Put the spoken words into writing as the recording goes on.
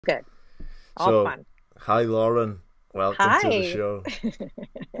Good. All So, fun. hi Lauren, welcome to the Hi. show.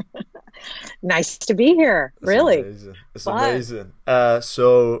 Nice to be here. It's Really amazing. It's fun. amazing.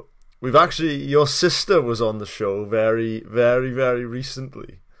 So we've actually your sister was on the show very, very, very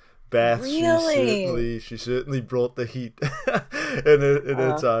recently. Beth, Really? she certainly brought the heat in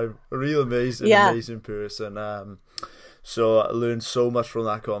her Uh, time. A real amazing, yeah. amazing person. So I learned so much from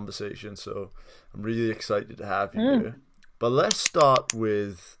that conversation. So I'm really excited to have you Mm, here. But let's start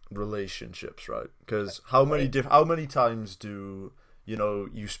with relationships, right? Because great. how many times do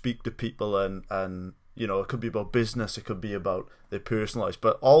you speak to people and it could be about business, it could be about their personal lives,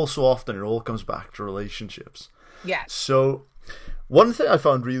 but also often it all comes back to relationships. Yes. So one thing I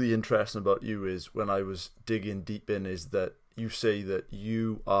found really interesting about you is when I was digging deep in is that you say that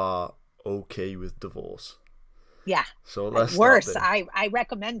you are okay with divorce. Yeah. So let's start Worse. there. I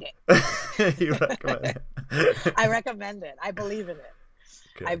recommend it. You recommend it? I recommend it. I believe in it.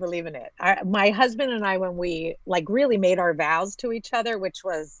 I Okay. believe in it. My husband and I, when we like really made our vows to each other, which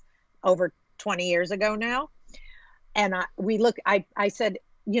was over 20 years ago now, and I said,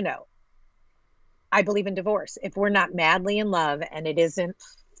 you know, I believe in divorce. If we're not madly in love and it isn't,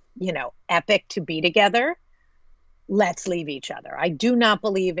 epic to be together, let's leave each other. I do not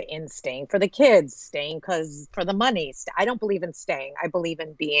believe in staying for the kids, staying because for the money. I don't believe in staying. I believe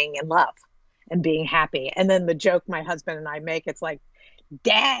in being in love and being happy. And then the joke my husband and I make, it's like,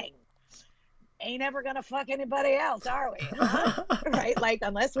 dang, ain't ever gonna fuck anybody else, are we? Huh? Right? Like,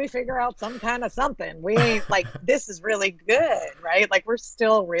 unless we figure out some kind of something, we ain't like, this is really good, right? Like, we're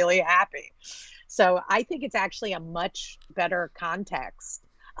still really happy. So I think it's actually a much better context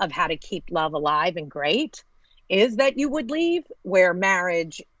of how to keep love alive and great is that you would leave where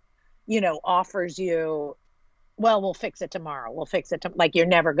marriage, offers you, well, we'll fix it tomorrow. We'll fix it. Like you're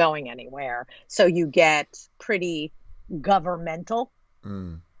never going anywhere. So you get pretty governmental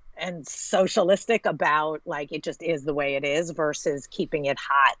Mm. and socialistic about like it just is the way it is versus keeping it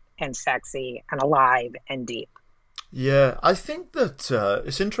hot and sexy and alive and deep. Yeah, I think that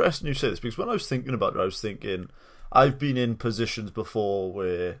it's interesting you say this because when I was thinking about it, I was thinking I've been in positions before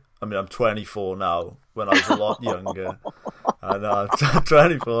where I mean I'm 24 now. When I was a lot younger, and I'm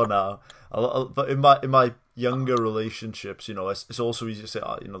 24 now. But in my younger relationships, it's also easy to say,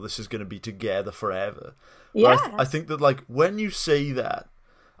 oh, this is going to be together forever. But I Yes. think that like when you say that,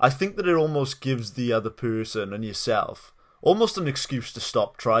 I think that it almost gives the other person and yourself almost an excuse to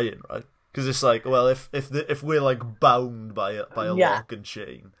stop trying, right? Because it's like, well, if we're like bound by a Yeah. lock and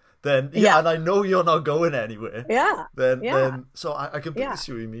chain, then yeah, Yeah. and I know you're not going anywhere. Yeah. Yeah. Then so I completely Yeah.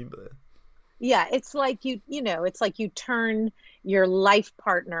 see what you mean by it. Yeah. It's like it's like you turn your life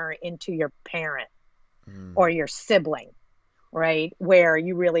partner into your parent Mm, or your sibling, right? Where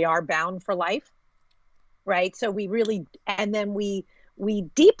you really are bound for life, right? So we really, and then we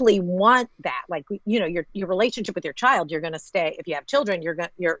deeply want that. Like, your relationship with your child, you're going to stay. If you have children,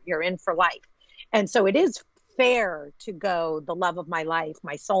 you're in for life. And so it is fair to go, the love of my life,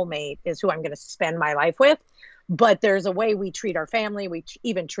 my soulmate is who I'm going to spend my life with. But there's a way we treat our family.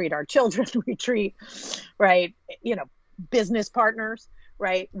 Even treat our children. We treat, right, you know, business partners,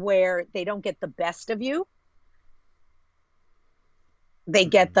 right, where they don't get the best of you. They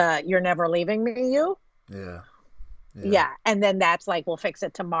get mm. the you're never leaving me you. Yeah, yeah. Yeah. And then that's like, we'll fix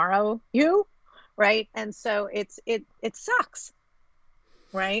it tomorrow, you, right? And so it sucks,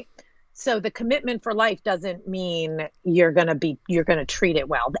 right? So the commitment for life doesn't mean you're going to treat it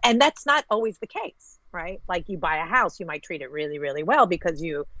well. And that's not always the case, right? Like you buy a house, you might treat it really, really well because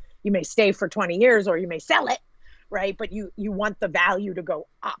you may stay for 20 years or you may sell it, right? But you want the value to go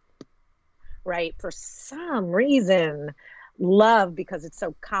up, right? For some reason, love, because it's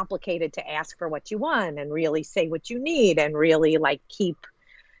so complicated to ask for what you want and really say what you need and really like keep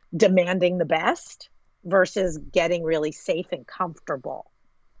demanding the best versus getting really safe and comfortable,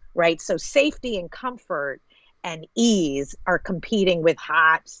 right? So safety and comfort and ease are competing with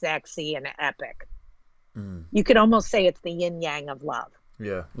hot, sexy, and epic. Mm. You could almost say it's the yin yang of love.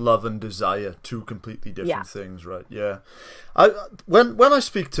 Yeah, love and desire, two completely Yeah. different things, right? Yeah, I when I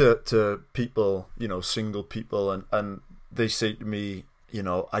speak to people, single people, and they say to me,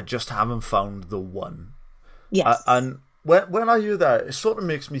 I just haven't found the one. Yes. And when I hear that, it sort of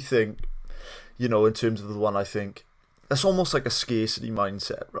makes me think, in terms of the one, I think that's almost like a scarcity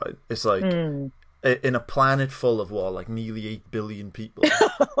mindset, right? It's like Mm. in a planet full of what, like nearly 8 billion people,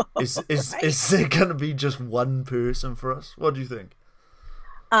 Right. is there gonna be just one person for us? What do you think?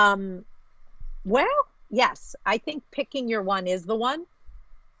 Um, well, yes, I think picking your one is the one,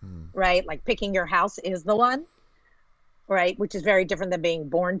 Mm. right? Like picking your house is the one, right? Which is very different than being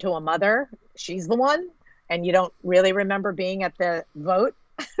born to a mother. She's the one, and you don't really remember being at the vote.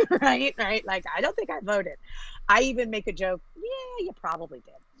 right? Right. Like, I don't think I voted. I even make a joke. Yeah, you probably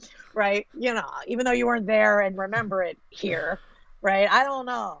did. Right. Even though you weren't there and remember it here. Right. I don't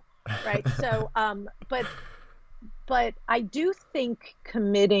know. Right. So, but I do think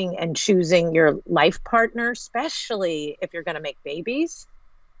committing and choosing your life partner, especially if you're going to make babies,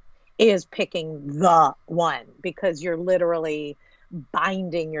 is picking the one, because you're literally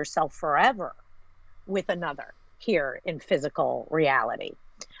binding yourself forever with another here in physical reality.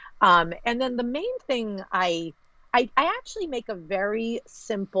 And then the main thing, I actually make a very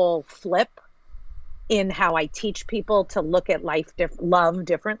simple flip in how I teach people to look at love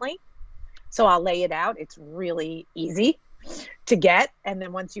differently. So I'll lay it out. It's really easy to get. And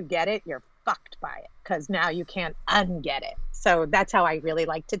then once you get it, you're fucked by it, because now you can't unget it. So that's how I really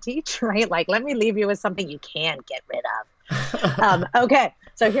like to teach, right? Like, let me leave you with something you can't get rid of. Okay.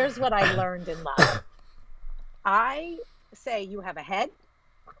 So here's what I learned in love. I say you have a head,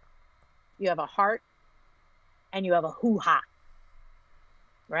 you have a heart, and you have a hoo-ha,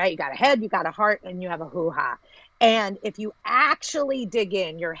 right? You got a head, you got a heart, and you have a hoo-ha. And if you actually dig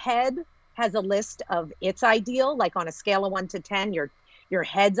in, your head has a list of its ideal, like on a scale of 1 to 10, your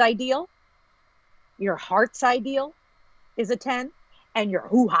head's ideal, your heart's ideal is a 10, and your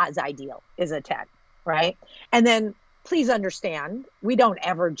hoo-ha's ideal is a 10, right? And then please understand, we don't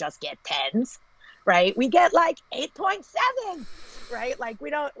ever just get 10s, right? We get like 8.7, right? Like, we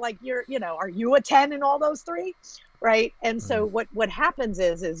don't, like, are you a 10 in all those three? Right. And so what happens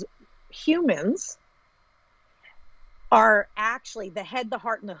is humans are actually, the head, the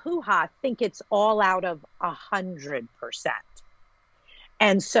heart, and the hoo-ha think it's all out of 100%.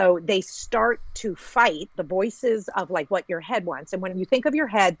 And so they start to fight the voices of like what your head wants. And when you think of your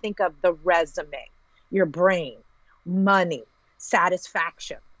head, think of the resume, your brain, money,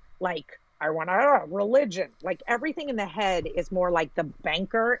 satisfaction, like, I want a religion. Like, everything in the head is more like the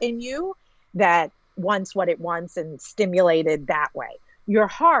banker in you that wants what it wants and stimulated that way. Your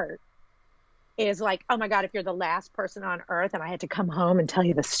heart is like, oh my God, if you're the last person on earth and I had to come home and tell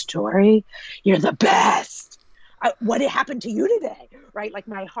you the story, you're the best. What happened to you today? Right? Like,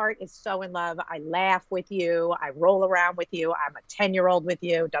 my heart is so in love. I laugh with you. I roll around with you. I'm a 10-year-old with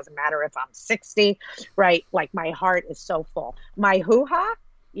you. It doesn't matter if I'm 60, right? Like, my heart is so full. My hoo-ha,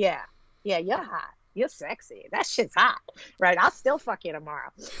 yeah, you're hot. You're sexy. That shit's hot, right? I'll still fuck you tomorrow,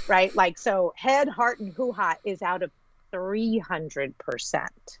 right? Like, so head, heart, and hoo-ha is out of 300%.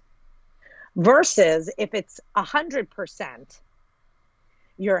 Versus if it's 100%,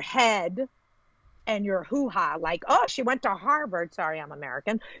 your head and your hoo-ha, like, oh, she went to Harvard. Sorry, I'm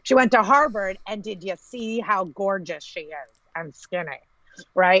American. She went to Harvard, and did you see how gorgeous she is and skinny,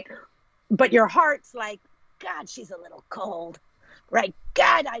 right? But your heart's like, God, she's a little cold, right?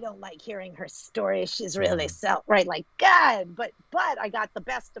 God, I don't like hearing her story. She's really right? Like, God, but I got the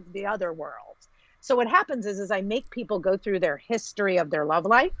best of the other worlds. So what happens is I make people go through their history of their love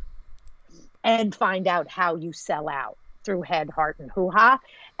life and find out how you sell out through head, heart, and hoo-ha.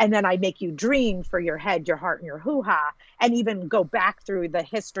 And then I make you dream for your head, your heart, and your hoo-ha, and even go back through the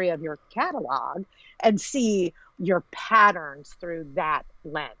history of your catalog and see your patterns through that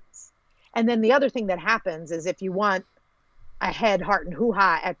lens. And then the other thing that happens is if you want a head, heart, and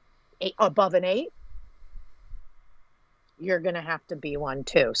hoo-ha at above an 8, you're going to have to be one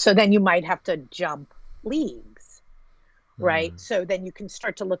too. So then you might have to jump leagues, right? So then you can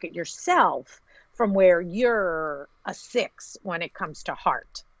start to look at yourself from where you're a 6 when it comes to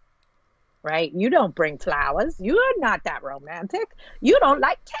heart, right? You don't bring flowers. You're not that romantic. You don't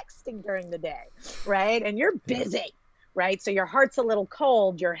like texting during the day, right? And you're busy, right? So your heart's a little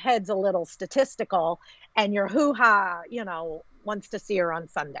cold, your head's a little statistical, and your hoo-ha, wants to see her on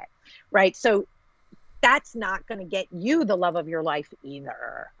Sunday, right? So that's not going to get you the love of your life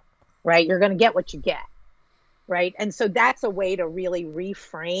either, right? You're going to get what you get, right? And so that's a way to really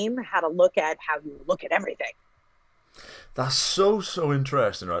reframe how to look at how you look at everything. That's so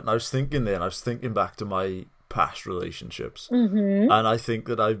interesting, right? And I was thinking back to my past relationships, and I think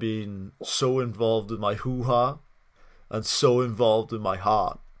that I've been so involved with my hoo-ha and so involved with my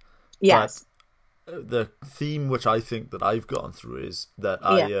heart. Yes. The theme which I think that I've gone through is that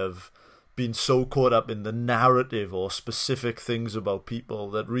I have been so caught up in the narrative or specific things about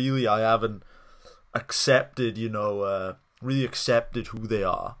people that really I haven't accepted, really accepted who they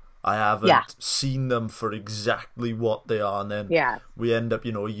are. I haven't seen them for exactly what they are, and then we end up,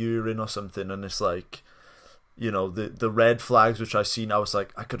 a year in or something, and it's like, the red flags which I see now, it's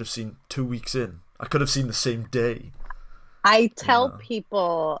like I could have seen 2 weeks in. I could have seen the same day. I tell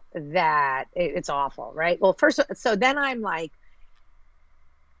people that it's awful, right? Well, first, so then I'm like,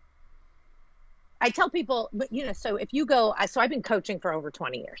 I tell people, but so if you go, so I've been coaching for over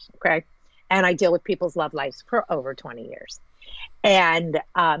 20 years, okay? And I deal with people's love lives for over 20 years. And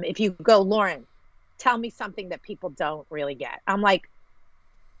if you go, Lauren, tell me something that people don't really get. I'm like,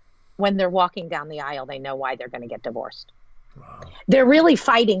 when they're walking down the aisle, they know why they're going to get divorced. Wow. They're really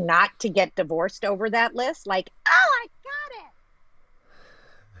fighting not to get divorced over that list. Like, oh, I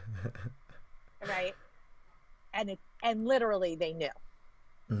got it. Right. And literally they knew.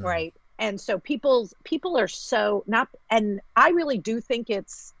 Mm. Right. And so people are so not, and I really do think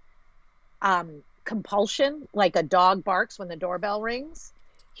it's compulsion, like a dog barks when the doorbell rings.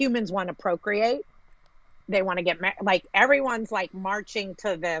 Humans want to procreate. They want to get married. Like everyone's like marching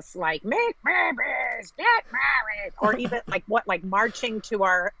to this, like make babies, get married, or even like marching to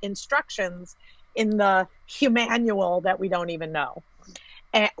our instructions in the humanual that we don't even know.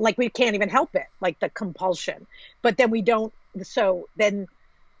 And like we can't even help it, like the compulsion. But then we don't. So then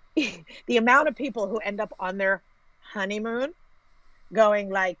the amount of people who end up on their honeymoon going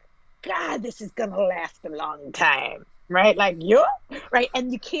like, God, this is going to last a long time. Right? Like right.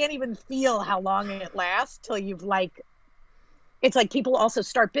 And you can't even feel how long it lasts till you've it's like people also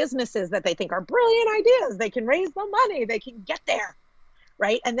start businesses that they think are brilliant ideas. They can raise the money. They can get there.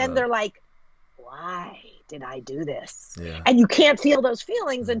 Right. And then they're like, why did I do this? Yeah. And you can't feel those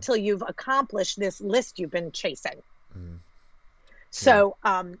feelings until you've accomplished this list you've been chasing. Mm. So,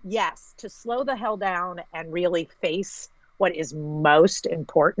 yes, to slow the hell down and really face what is most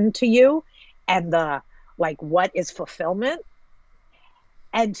important to you and what is fulfillment,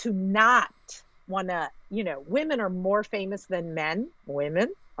 and to not want to, women are more famous than men.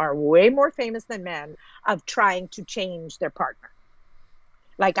 Women are way more famous than men of trying to change their partner.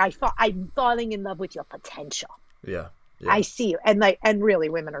 Like I'm falling in love with your potential. Yeah. I see you. And really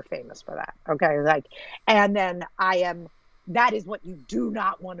women are famous for that. Okay. And then that is what you do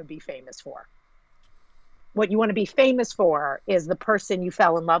not want to be famous for. What you want to be famous for is the person you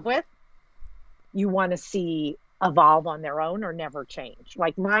fell in love with. You want to see evolve on their own or never change.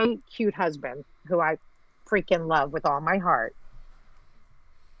 Like my cute husband, who I freaking love with all my heart.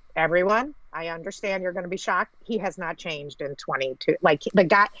 Everyone, I understand you're going to be shocked. He has not changed in 22. Like the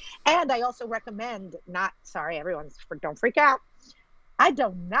guy, and I also recommend don't freak out. I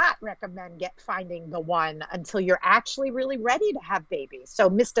do not recommend finding the one until you're actually really ready to have babies. So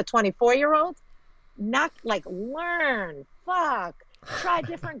Mr. 24-year-old, not learn, try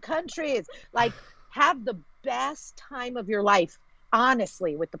different countries, have the best time of your life,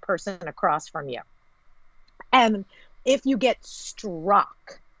 honestly, with the person across from you. And if you get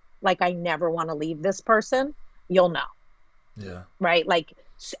struck, I never want to leave this person, you'll know. Yeah. Right.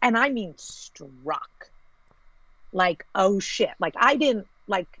 And I mean struck, oh shit.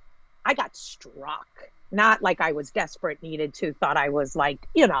 I got struck, not like I was desperate, needed to, thought I was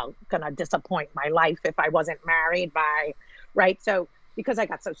gonna disappoint my life if I wasn't married by, right. So because I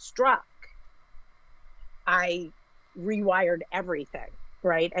got so struck, I rewired everything.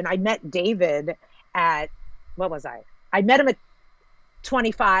 Right. And I met David at, I met him at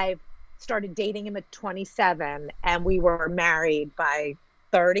 25, started dating him at 27, and we were married by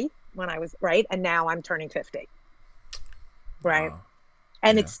 30 when I was, right. And now I'm turning 50. Right. Wow.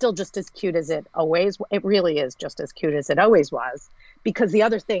 And it's still just as cute as it really is just as cute as it always was. Because the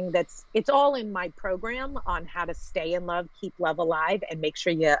other thing it's all in my program on how to stay in love, keep love alive, and make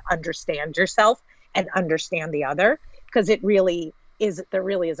sure you understand yourself and understand the other. Because there really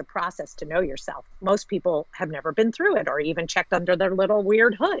is a process to know yourself. Most people have never been through it or even checked under their little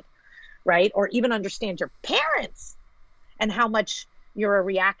weird hood, right? Or even understand your parents and how much you're a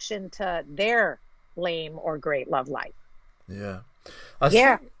reaction to their lame or great love life. Yeah.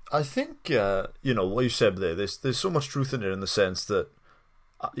 I think what you said there, there's so much truth in it, in the sense that,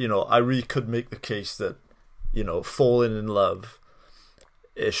 I really could make the case that, falling in love,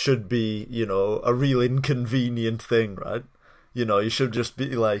 it should be, a real inconvenient thing, right? You should just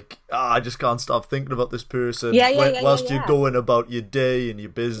be like, I just can't stop thinking about this person whilst you're going about your day and your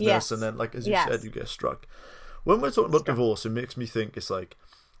business. Yes. And then, as you said, you get struck. When we're talking about divorce, it makes me think, it's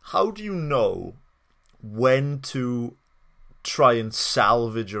how do you know when to try and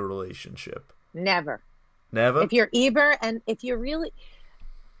salvage a relationship? Never. If you're eager, and if you're really,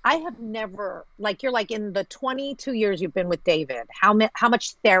 I have never, you're in the 22 years you've been with David, how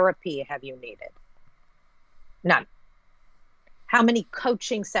much therapy have you needed? None. How many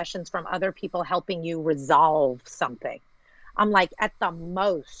coaching sessions from other people helping you resolve something? I'm at the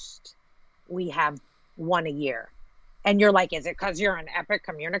most, we have one a year. And you're is it because you're an epic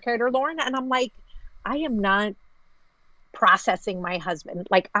communicator, Lauren? And I'm I am not processing my husband.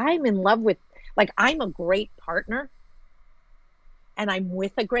 I'm in love with, I'm a great partner. and I'm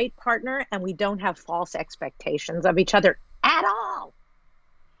with a great partner and we don't have false expectations of each other at all.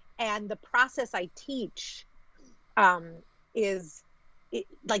 And the process I teach is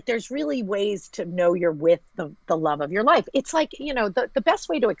like, there's really ways to know you're with the love of your life. It's like, the best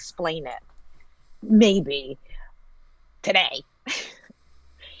way to explain it, maybe today,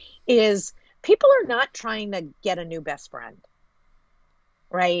 is people are not trying to get a new best friend,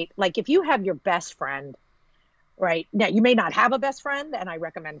 right? Like if you have your best friend, right? Now, you may not have a best friend, and I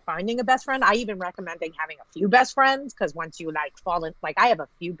recommend finding a best friend. I even recommend having a few best friends, because once you like fall in, like I have a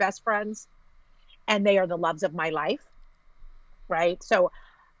few best friends and they are the loves of my life, right? So,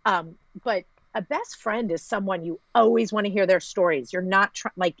 but a best friend is someone you always want to hear their stories. You're not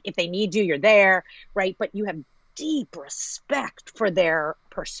like if they need you, you're there, right? But you have deep respect for their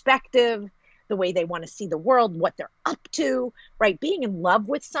perspective, the way they want to see the world, what they're up to, right? Being in love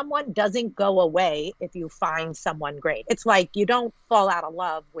with someone doesn't go away if you find someone great. It's like you don't fall out of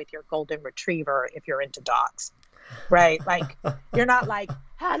love with your golden retriever if you're into dogs, right? Like you're not like,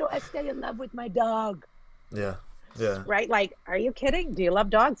 how do I stay in love with my dog? Yeah. Yeah. Right? Like, are you kidding? Do you love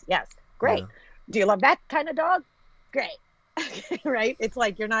dogs? Yes. Great. Yeah. Do you love that kind of dog? Great. Right? It's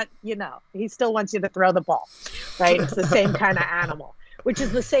like you're not, he still wants you to throw the ball, right? It's the same kind of animal, which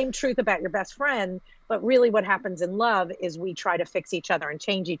is the same truth about your best friend. But really what happens in love is we try to fix each other and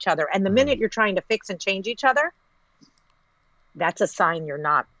change each other. And the minute you're trying to fix and change each other, that's a sign you're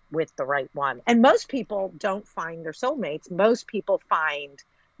not with the right one. And most people don't find their soulmates. Most people find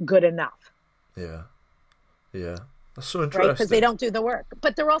good enough. Yeah. Yeah. That's so interesting. Right? Because they don't do the work.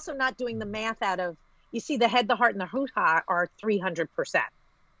 But they're also not doing the math out of, you see, the head, the heart, and the hoo-ha are 300%.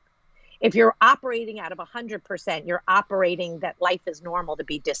 If you're operating out of 100%, you're operating that life is normal to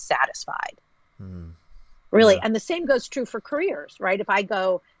be dissatisfied. Really. Yeah. And the same goes true for careers, right? If I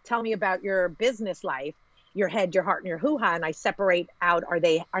go, tell me about your business life, your head, your heart, and your hoo-ha, and I separate out, are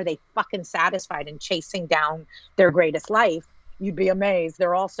they fucking satisfied and chasing down their greatest life? You'd be amazed.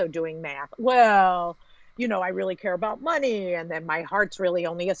 They're also doing math. Well, I really care about money. And then my heart's really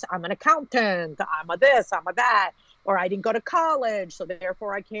only, I'm an accountant. I'm a this, I'm a that. Or I didn't go to college, so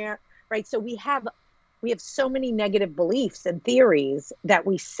therefore I can't. Right. So we have so many negative beliefs and theories that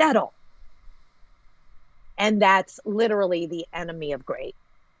we settle. And that's literally the enemy of great.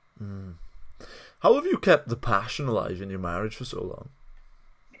 How have you kept the passion alive in your marriage for so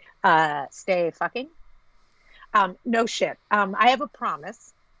long? Stay fucking. No shit. I have a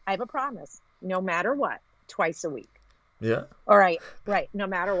promise. No matter what, twice a week. Yeah. All right. Right. No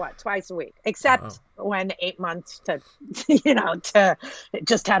matter what, twice a week, except when 8 months to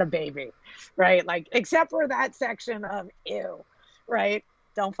just had a baby, right? Like, except for that section of ew, right?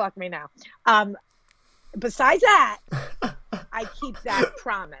 Don't fuck me now. Besides that, I keep that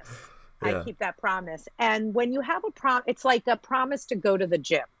promise. Yeah. I keep that promise. And when you have it's like a promise to go to the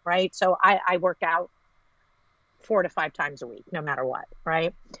gym, right? So I work out 4 to 5 times a week, no matter what,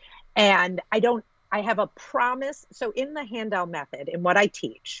 right? And I have a promise. So in the Handel method, in what I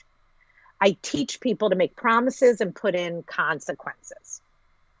teach people to make promises and put in consequences.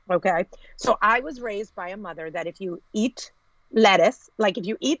 Okay. So I was raised by a mother that if you eat lettuce, like if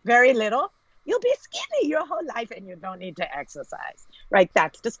you eat very little, you'll be skinny your whole life and you don't need to exercise, right?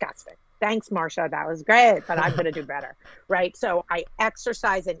 That's disgusting. Thanks, Marsha. That was great, but I'm going to do better, right? So I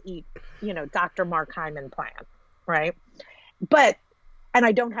exercise and eat, Dr. Mark Hyman plan, right? And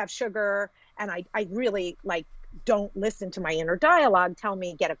I don't have sugar, and I really don't listen to my inner dialogue. Tell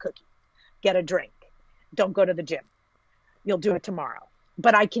me, get a cookie, get a drink, don't go to the gym. You'll do it tomorrow.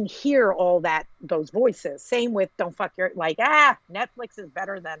 But I can hear all those voices. Same with don't fuck your, Netflix is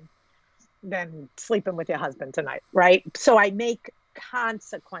better than sleeping with your husband tonight, right? So I make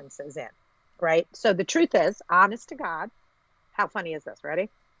consequences in, right? So the truth is, honest to God, how funny is this? Ready?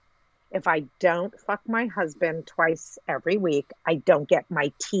 If I don't fuck my husband twice every week, I don't get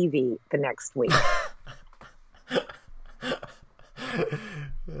my TV the next week.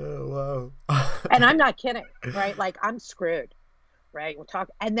 Oh, wow. And I'm not kidding, right? Like, I'm screwed, right? We'll talk.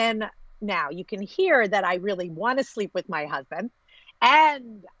 And then now you can hear that I really want to sleep with my husband.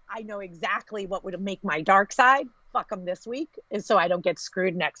 And I know exactly what would make my dark side fuck him this week, is so I don't get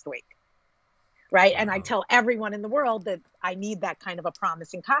screwed next week. Right. Wow. And I tell everyone in the world that I need that kind of a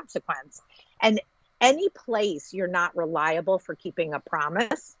promise and consequence. And any place you're not reliable for keeping a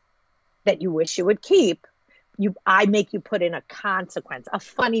promise that you wish you would keep, I make you put in a consequence, a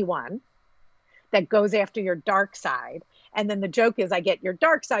funny one that goes after your dark side. And then the joke is I get your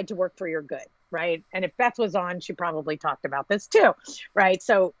dark side to work for your good. Right. And if Beth was on, she probably talked about this too. Right.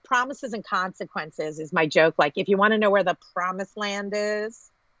 So promises and consequences is my joke. Like, if you want to know where the promised land is,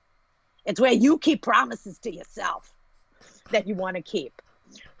 it's where you keep promises to yourself. that you want to keep,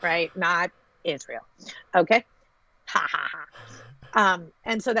 right? Not Israel. Okay. Ha ha ha.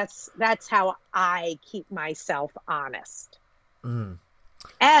 And so that's how I keep myself honest. Mm.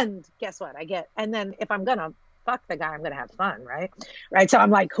 And guess what? And then if I'm gonna fuck the guy, I'm gonna have fun, right? Right. So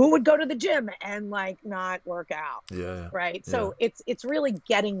I'm like, who would go to the gym and like not work out? Yeah. Right. Yeah. So it's really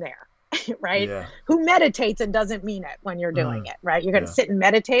getting there, right? Yeah. Who meditates and doesn't mean it when you're doing it, right? You're gonna sit and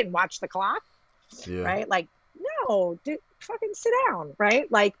meditate and watch the clock, right? Like, no, dude, fucking sit down,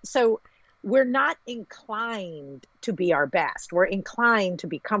 right? Like, so we're not inclined to be our best. We're inclined to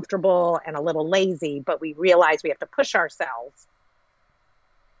be comfortable and a little lazy, but we realize we have to push ourselves.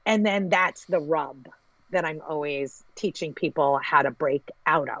 And then that's the rub that I'm always teaching people how to break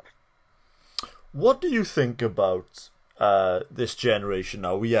out of. What do you think about this generation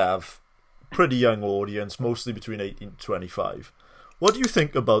now? We have pretty young audience, mostly between 18 to 25. What do you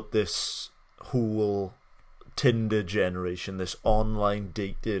think about this whole Tinder generation, this online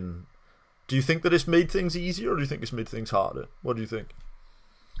dating? Do you think that it's made things easier, or do you think it's made things harder? What do you think?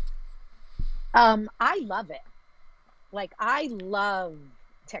 I love it. Like, I love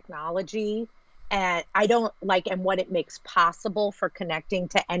technology, and I don't like, and what it makes possible for connecting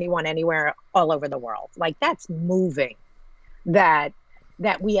to anyone, anywhere, all over the world. Like, that's moving, that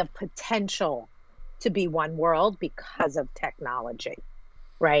we have potential to be one world because of technology,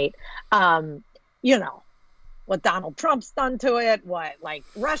 right? You know, what Donald Trump's done to it, what like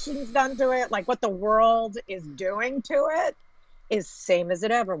Russians done to it, like what the world is doing to it is same as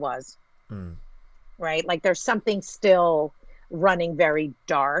it ever was. Right? Like, there's something still running very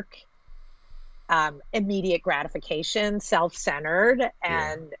dark, immediate gratification, self-centered,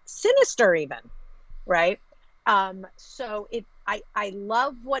 and sinister even, right? So I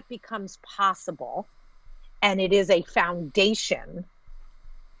love what becomes possible, and it is a foundation,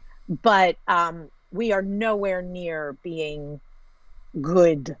 but we are nowhere near being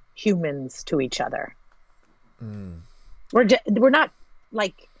good humans to each other. We're not,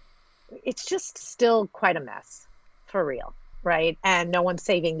 like, it's just still quite a mess, for real, right? And no one's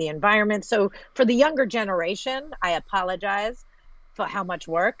saving the environment. So for the younger generation, I apologize for how much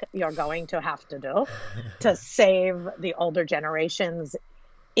work you're going to have to do to save the older generation's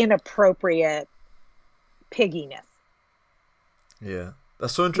inappropriate pigginess. Yeah.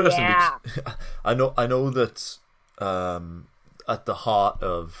 That's so interesting, because I know that at the heart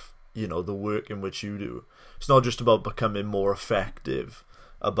of, you know, the work in which you do, it's not just about becoming more effective,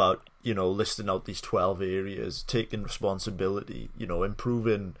 about, you know, listing out these 12 areas, taking responsibility, you know,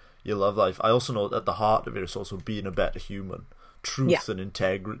 improving your love life. I also know that at the heart of it is also being a better human, truth and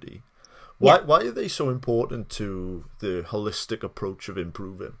integrity. Why are they so important to the holistic approach of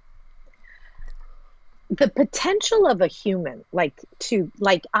improving? The potential of a human, I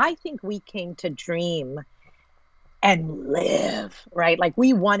think we came to dream and live, right? Like,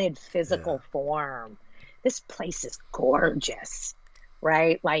 we wanted physical form. This place is gorgeous,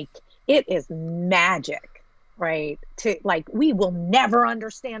 right? Like, it is magic, right? We will never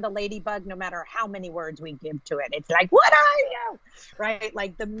understand a ladybug, no matter how many words we give to it. It's like, what are you? Right?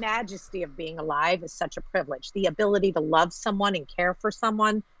 Like, the majesty of being alive is such a privilege. The ability to love someone and care for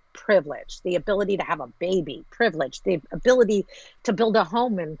someone, privilege. The ability to have a baby, privilege. The ability to build a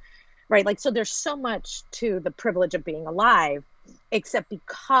home, and right, like, so there's so much to the privilege of being alive, except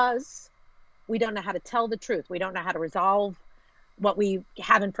because we don't know how to tell the truth, we don't know how to resolve what we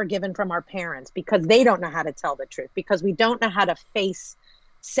haven't forgiven from our parents, because they don't know how to tell the truth, because we don't know how to face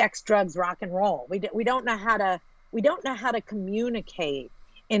sex, drugs, rock and roll. We don't know how to communicate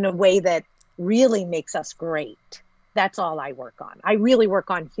in a way that really makes us great. That's all I work on. I really work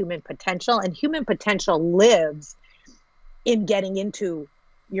on human potential, and human potential lives in getting into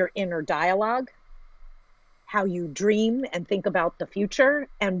your inner dialogue, how you dream and think about the future,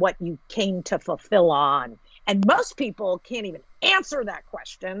 and what you came to fulfill on. And most people can't even answer that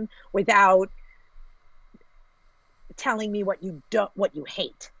question without telling me what you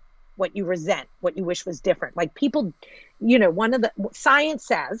hate, what you resent, what you wish was different. Like, people, you know, science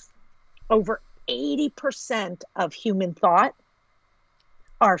says over 80% of human thought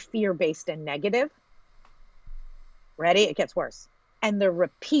are fear-based and negative. Ready? It gets worse. And they're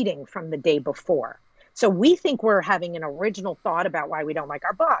repeating from the day before. So we think we're having an original thought about why we don't like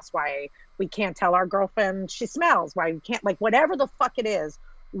our boss, why we can't tell our girlfriend she smells, why we can't, like, whatever the fuck it is,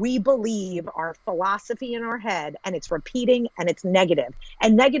 we believe our philosophy in our head, and it's repeating, and it's negative.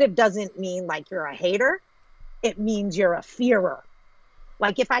 And negative doesn't mean like you're a hater. It means you're a fearer.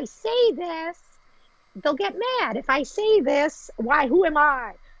 Like, if I say this, they'll get mad. If I say this, who am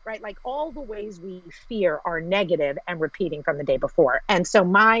I? Right? Like, all the ways we fear are negative and repeating from the day before. And so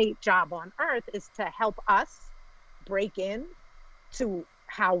my job on earth is to help us break in to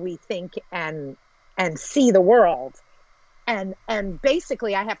how we think and see the world. And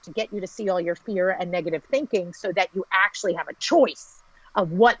basically I have to get you to see all your fear and negative thinking so that you actually have a choice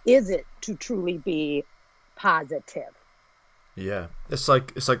of what is it to truly be positive. Yeah, it's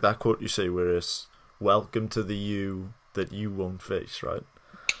like that quote you say where it's welcome to the you that you won't face, right?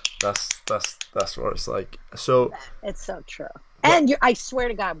 That's what it's like. So it's so true. And I swear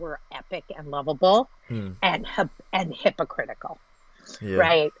to God, we're epic and lovable and hypocritical,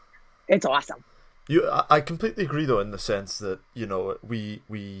 right? It's awesome. I completely agree, though, in the sense that, you know,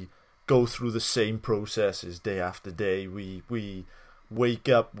 we go through the same processes day after day. We wake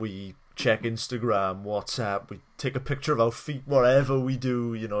up, we check Instagram, WhatsApp, we take a picture of our feet, whatever we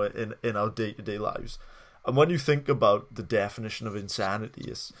do, you know, in our day-to-day lives. And when you think about the definition of insanity,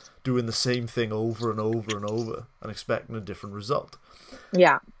 it's doing the same thing over and over and over and expecting a different result.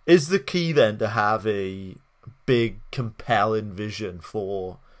 Yeah. Is the key then to have a big, compelling vision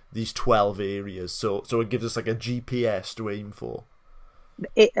for these 12 areas? So it gives us like a GPS to aim for.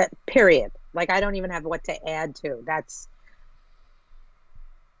 Period. Like, I don't even have what to add to. That's,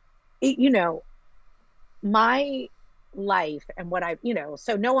 you know, my life and what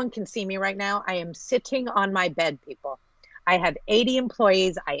so no one can see me right now. I am sitting on my bed, people. I have 80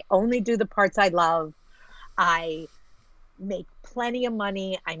 employees. I only do the parts I love. I make plenty of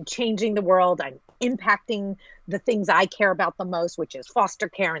money. I'm changing the world. I'm impacting the things I care about the most, which is foster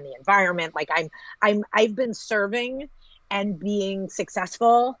care and the environment. Like I've been serving and being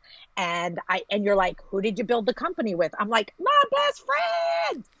successful. And you're like, who did you build the company with? I'm like, my best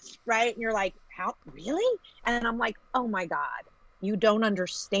friend. Right. And you're like, how, really? And I'm like, oh my God, you don't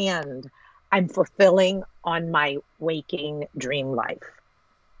understand. I'm fulfilling on my waking dream life.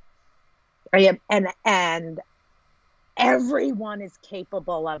 I am, and everyone is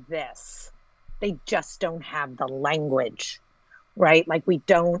capable of this. They just don't have the language, right? Like, we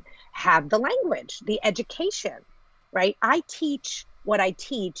don't have the language, the education, right? I teach what I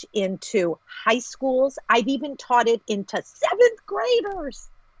teach into high schools. I've even taught it into 7th graders.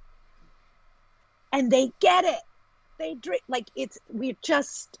 And they get it. They drink, like, we're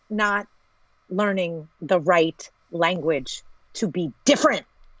just not learning the right language to be different.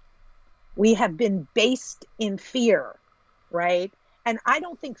 We have been based in fear, right? And I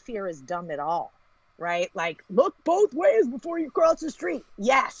don't think fear is dumb at all, right? Like, look both ways before you cross the street.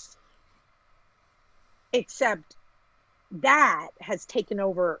 Yes. Except that has taken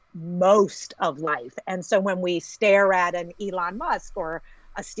over most of life. And so when we stare at an Elon Musk or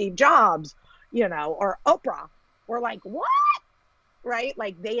a Steve Jobs, you know, or Oprah, we're like, what? Right?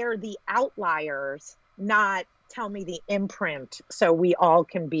 Like, they are the outliers, not tell me the imprint so we all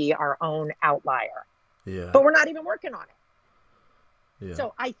can be our own outlier. Yeah. But we're not even working on it. Yeah.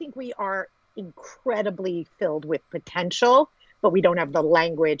 So I think we are incredibly filled with potential, but we don't have the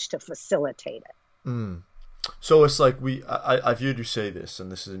language to facilitate it. Mm. So it's like I've heard you say this,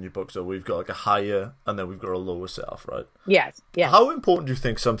 and this is in your book, so we've got like a higher and then we've got a lower self, right? Yes. Yeah. How important do you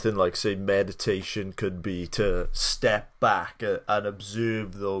think something like, say, meditation could be to step back and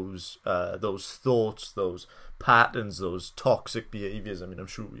observe those thoughts, those patterns, those toxic behaviors? I mean, I'm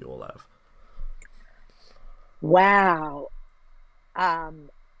sure we all have. Wow. I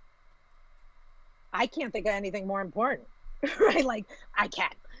can't think of anything more important, right? Like, I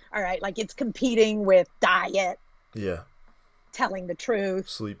can't. All right. Like, it's competing with diet. Yeah. Telling the truth.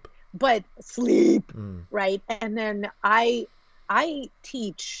 Sleep. But sleep. Right. And then I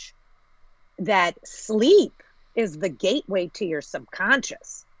teach that sleep is the gateway to your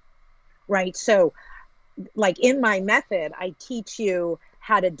subconscious. Right. So, like, in my method, I teach you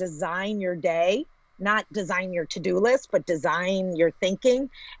how to design your day, not design your to-do list, but design your thinking,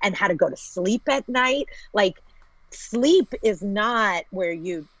 and how to go to sleep at night. Like, sleep is not where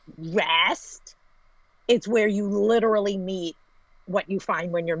you rest. It's where you literally meet what you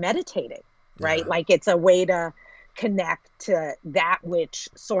find when you're meditating, right? Yeah. Like, it's a way to connect to that which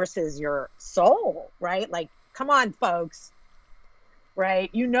sources your soul, right? Like, come on, folks, right?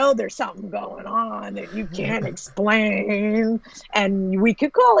 You know, there's something going on that you can't explain, and we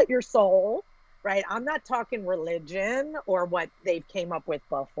could call it your soul, right? I'm not talking religion or what they've came up with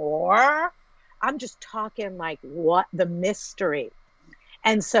before. I'm just talking like what the mystery.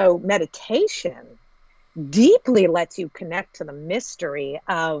 And so meditation deeply lets you connect to the mystery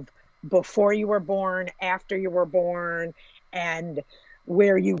of before you were born, after you were born, and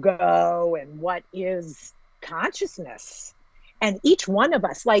where you go and what is consciousness. And each one of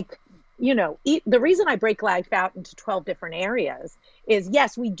us, like, you know, the reason I break life out into 12 different areas is,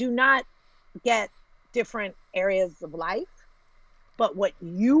 yes, we do not get different areas of life, but what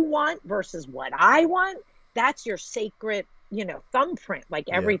you want versus what I want That's your sacred, thumbprint. Like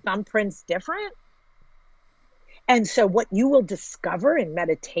Yeah. every thumbprint's different. And so what you will discover in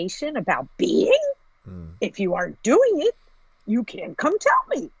meditation about being, if you aren't doing it, you can't come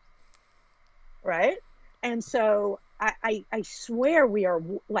tell me. Right? And so I swear we are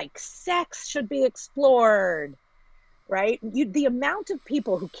like, sex should be explored, right? The amount of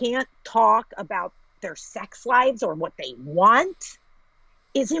people who can't talk about their sex lives or what they want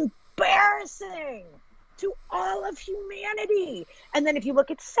is embarrassing to all of humanity. And then if you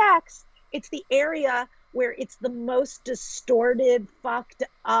look at sex, it's the area where it's the most distorted, fucked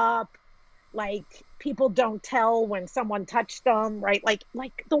up, like people don't tell when someone touched them, right? Like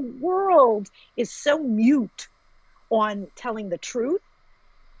the world is so mute on telling the truth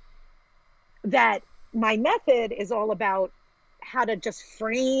that my method is all about how to just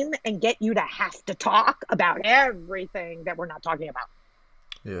frame and get you to have to talk about everything that we're not talking about.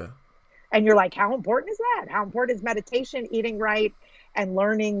 Yeah. And you're like, how important is that? How important is meditation, eating right, and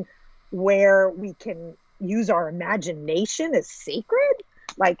learning where we can use our imagination as sacred?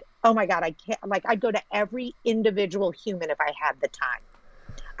 Like, oh my God, I can't, like, I'd go to every individual human if I had the time.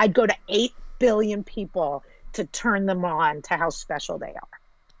 I'd go to 8 billion people to turn them on to how special they are.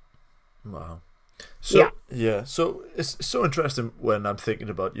 Wow. So, yeah. So it's so interesting when I'm thinking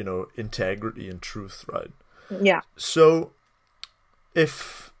about, integrity and truth, right? Yeah. So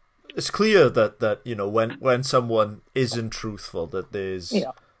if it's clear that when someone isn't truthful, that there's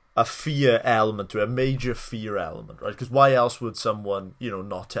a fear element to it, a major fear element, right? Because why else would someone,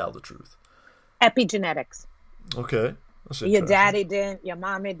 not tell the truth? Epigenetics. Okay. That's your daddy didn't, your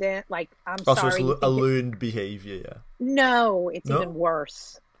mommy didn't. Like, I'm sorry. So it's a learned behavior, yeah. No, it's even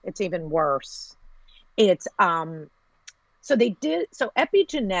worse. It's even worse. It's so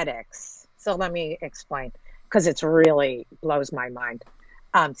epigenetics. So let me explain, because it's really blows my mind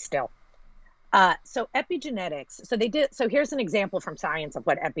still. So epigenetics, so here's an example from science of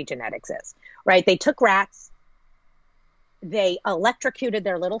what epigenetics is, right? They took rats, they electrocuted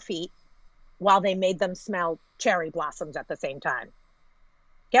their little feet while they made them smell cherry blossoms at the same time.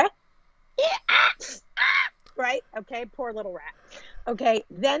 Okay? Right? Okay, poor little rat. Okay,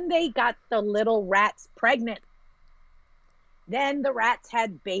 then they got the little rats pregnant. Then the rats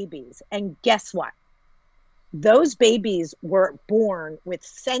had babies, and guess what? Those babies were born with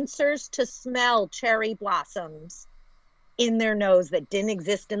sensors to smell cherry blossoms in their nose that didn't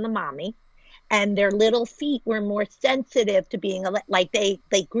exist in the mommy. And their little feet were more sensitive to being like they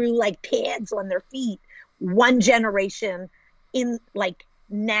grew like pads on their feet. One generation in like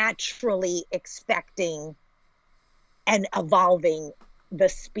naturally expecting and evolving the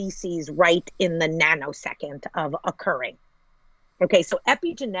species right in the nanosecond of occurring. Okay, so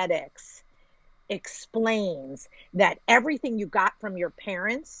epigenetics explains that everything you got from your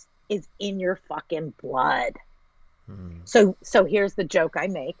parents is in your fucking blood. So here's the joke I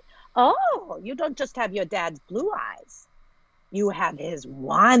make. Oh, you don't just have your dad's blue eyes. You have his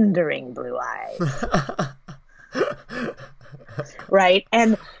wandering blue eyes. Right?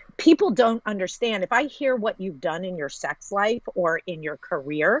 And people don't understand. If I hear what you've done in your sex life or in your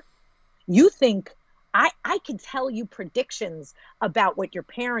career, you think I can tell you predictions about what your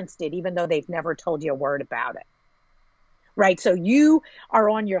parents did, even though they've never told you a word about it. Right? So you are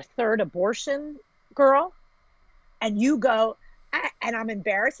on your 3rd abortion, girl, and you go, and I'm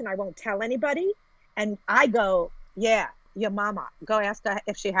embarrassed and I won't tell anybody. And I go, yeah, your mama, go ask her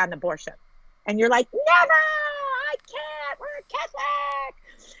if she had an abortion. And you're like, never, I can't, we're Catholic.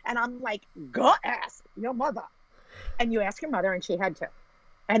 And I'm like, go ask your mother. And you ask your mother and she had to.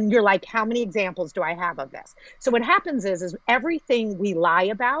 And you're like, how many examples do I have of this? So what happens is everything we lie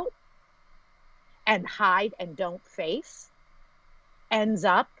about and hide and don't face ends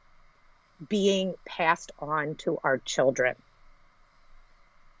up being passed on to our children.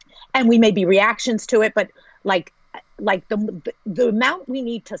 And we may be reactions to it, but like the amount we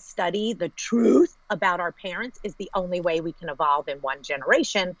need to study the truth about our parents is the only way we can evolve in one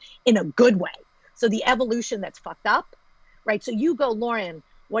generation in a good way. So the evolution that's fucked up, right? So you go, Lauren,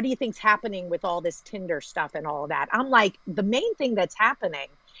 what do you think's happening with all this Tinder stuff and all of that? I'm like, the main thing that's happening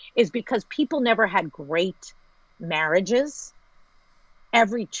is because people never had great marriages.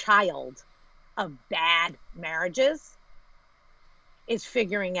 Every child of bad marriages is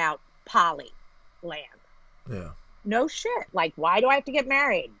figuring out poly land. Yeah. No shit. Like, why do I have to get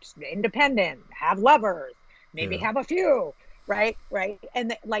married? Just independent, have lovers, maybe have a few, right? Right.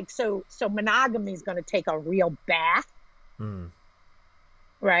 And so monogamy is going to take a real bath,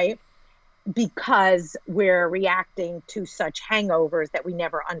 right? Because we're reacting to such hangovers that we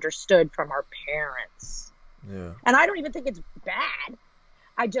never understood from our parents. Yeah. And I don't even think it's bad.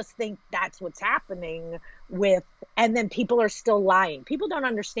 I just think that's what's happening with, and then people are still lying. People don't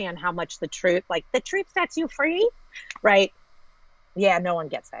understand how much the truth sets you free, right? Yeah, no one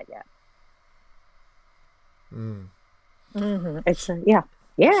gets that yet. It's yeah.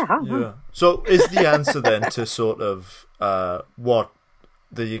 Yeah. So is the answer then to sort of what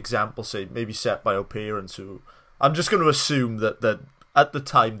the example say, maybe set by our parents, who I'm just going to assume that at the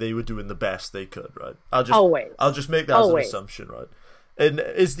time they were doing the best they could, right? I'll just make that as an assumption, right? And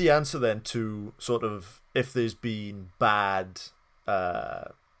is the answer then to sort of, if there's been bad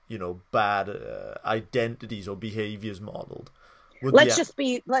identities or behaviors modeled, let's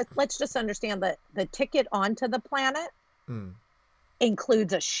just understand that the ticket onto the planet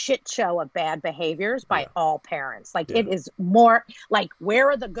includes a shit show of bad behaviors by all parents. It is more like,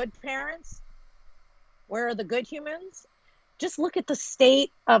 where are the good parents? Where are the good humans? Just look at the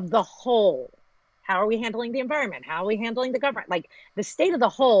state of the whole. How are we handling the environment? How are we handling the government? Like, the state of the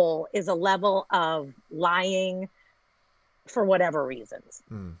whole is a level of lying for whatever reasons.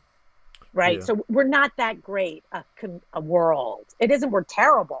 Right? Yeah. So we're not that great a world. It isn't we're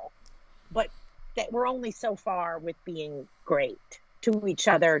terrible, but that we're only so far with being great to each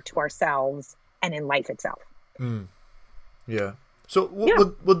other, to ourselves, and in life itself. Yeah. So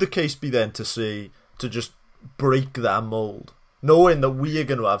would the case be then to just break that mold, knowing that we are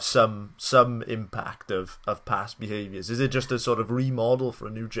going to have some impact of past behaviors? Is it just a sort of remodel for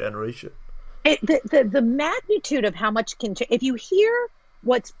a new generation? The magnitude of how much can change. If you hear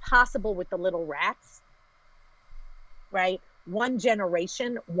what's possible with the little rats, right? One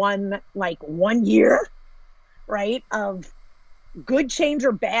generation, one year, right, of good change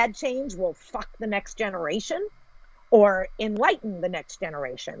or bad change will fuck the next generation or enlighten the next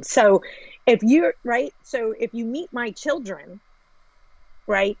generation. So if you meet my children,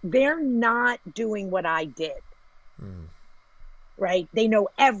 right, they're not doing what I did. Right? They know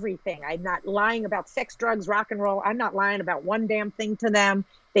everything. I'm not lying about sex, drugs, rock and roll. I'm not lying about one damn thing to them.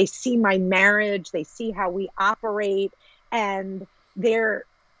 They see my marriage. They see how we operate. And they're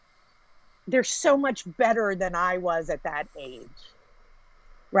so much better than I was at that age.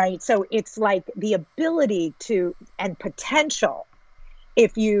 Right? So it's like the ability to, and potential,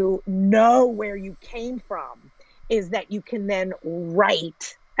 if you know where you came from, is that you can then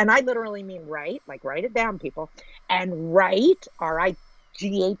write. And I literally mean write, like write it down, people. And write,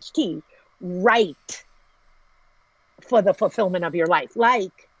 R-I-G-H-T, write for the fulfillment of your life.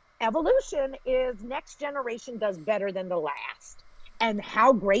 Like, evolution is next generation does better than the last. And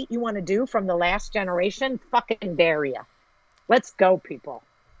how great you want to do from the last generation, fucking dare ya. Let's go, people.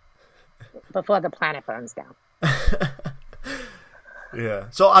 Before the planet burns down. Yeah.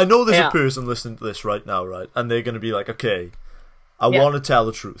 So I know there's a person listening to this right now, right? And they're going to be like, okay, I want to tell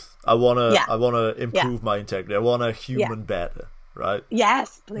the truth. I want to improve my integrity. I want a human better, right?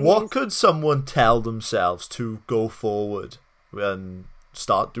 Yes, please. What could someone tell themselves to go forward and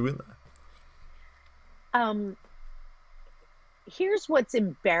start doing that? Here's what's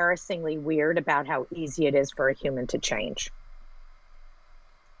embarrassingly weird about how easy it is for a human to change.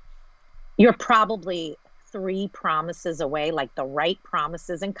 You're probably 3 promises away, like the right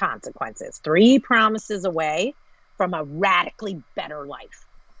promises and consequences, 3 promises away from a radically better life.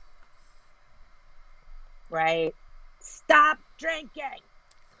 Right? Stop drinking.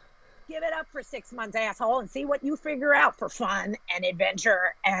 Give it up for 6 months, asshole, and see what you figure out for fun and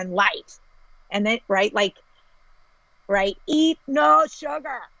adventure and light. And then, right? Eat no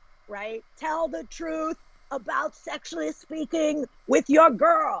sugar, right? Tell the truth about sexually speaking with your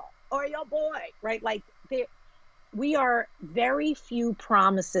girl or your boy, right? We are very few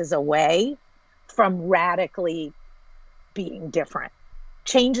promises away from radically being different.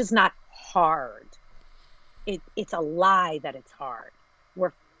 Change is not hard. It's a lie that it's hard.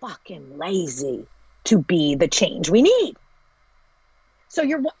 We're fucking lazy to be the change we need. So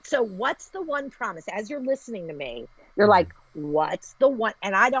what's the one promise? As you're listening to me, you're like, what's the one?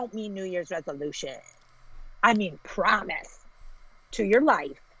 And I don't mean New Year's resolution. I mean promise to your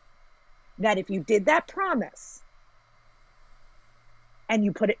life that if you did that promise and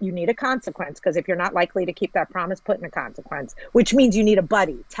you need a consequence, because if you're not likely to keep that promise, put in a consequence, which means you need a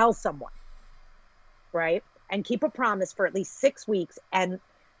buddy. Tell someone, right? And keep a promise for at least 6 weeks, and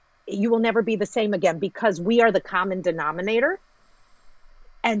you will never be the same again, because we are the common denominator.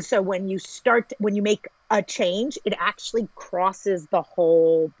 And so when you make a change, it actually crosses the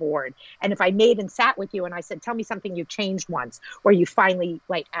whole board. And if I made and sat with you and I said, tell me something you changed once, or you finally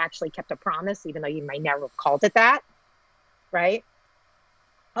actually kept a promise, even though you may never have called it that, right?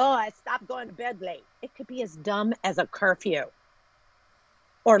 Oh, I stopped going to bed late. It could be as dumb as a curfew,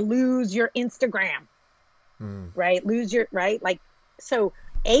 or lose your Instagram, right? So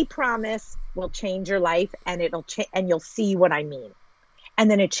A promise will change your life, and and you'll see what I mean. And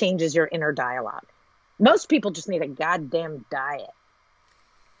then it changes your inner dialogue. Most people just need a goddamn diet,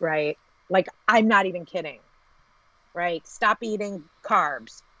 right? Like, I'm not even kidding, right? Stop eating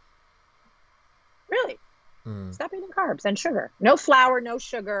carbs. Really? Stop eating carbs and sugar. No flour, no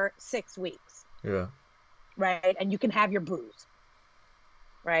sugar, 6 weeks. Yeah. Right? And you can have your booze,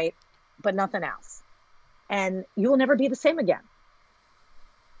 right? But nothing else. And you will never be the same again.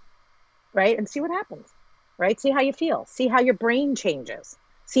 Right? And see what happens. Right? See how you feel. See how your brain changes.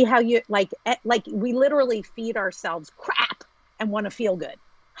 See how you, like we literally feed ourselves crap and want to feel good.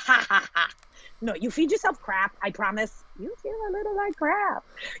 Ha ha ha. No, you feed yourself crap, I promise. You feel a little like crap.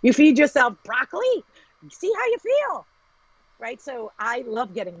 You feed yourself broccoli. See how you feel. Right? So I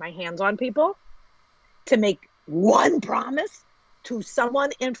love getting my hands on people to make one promise to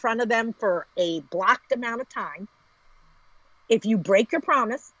someone in front of them for a blocked amount of time. If you break your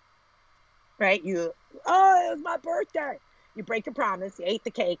promise, right? It was my birthday. You break your promise. You ate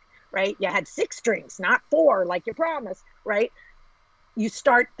the cake, right? You had 6 drinks, not 4, like you promised, right? You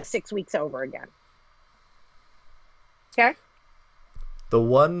start 6 weeks over again. Okay? The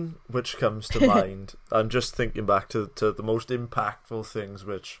one which comes to mind, I'm just thinking back to the most impactful things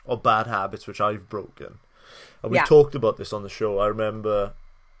or bad habits which I've broken. And we talked about this on the show. I remember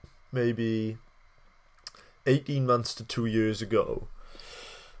maybe 18 months to 2 years ago,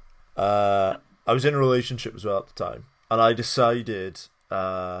 I was in a relationship as well at the time. And I decided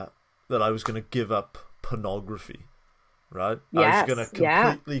that I was going to give up pornography, right? Yes, I was going to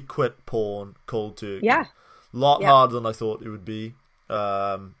completely quit porn cold turkey. Yeah. A lot harder than I thought it would be.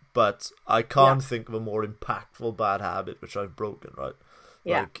 But I can't think of a more impactful bad habit which I've broken, right?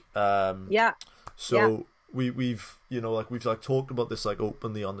 Yeah. So we've talked about this like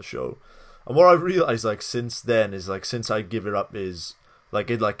openly on the show. And what I've realized like since then is like since I give it up is like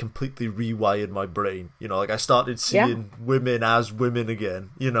it like completely rewired my brain. You know, like I started seeing women as women again,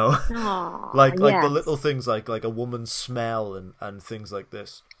 you know. Aww, like the little things like a woman's smell and things like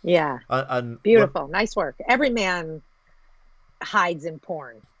this. Yeah. And beautiful. Nice work. Every man hides in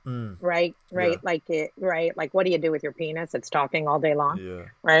porn. Right? Yeah. Like what do you do with your penis? It's talking all day long. Yeah.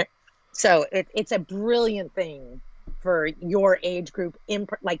 Right? So it's a brilliant thing for your age group. If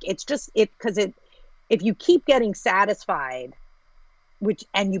you keep getting satisfied,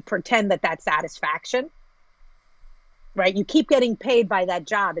 and you pretend that that's satisfaction, right? You keep getting paid by that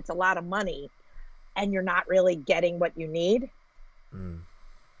job. It's a lot of money and you're not really getting what you need.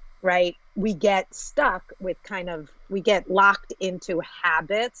 Right? We get stuck with we get locked into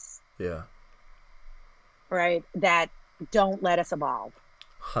habits. Yeah. Right? That don't let us evolve.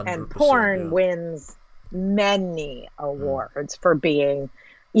 And 100%, porn wins many awards for being,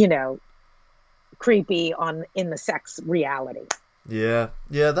 creepy in the sex reality. Yeah,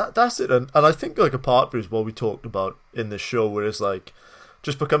 that's it, and I think like a part of it is what we talked about in the show, where it's like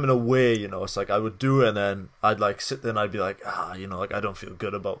just becoming aware. It's like I would do it, and then I'd like sit there and I'd be like, like I don't feel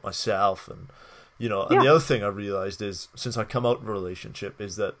good about myself, and and the other thing I realized is since I come out of a relationship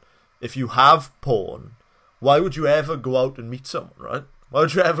is that if you have porn, why would you ever go out and meet someone, right? Why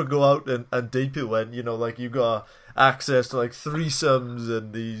would you ever go out and date people when like you got access to like threesomes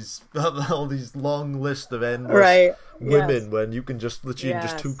and all these long list of endless women when you can just literally in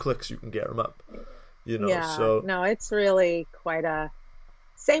just 2 clicks you can get them up, so no, it's really quite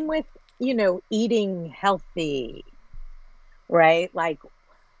same with eating healthy, right? Like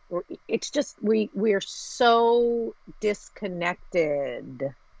it's just we're so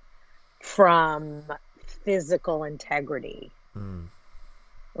disconnected from physical integrity.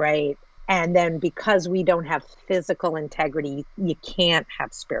 Right? And then because we don't have physical integrity, you can't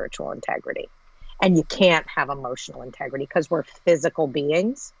have spiritual integrity and you can't have emotional integrity because we're physical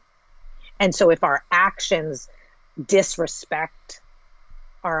beings. And so if our actions disrespect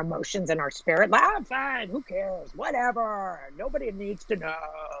our emotions and our spirit, I'm fine, who cares, whatever, nobody needs to know,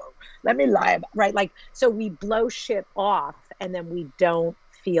 let me lie about, right? Like, so we blow shit off and then we don't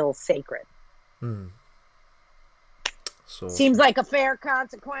feel sacred. So, seems like a fair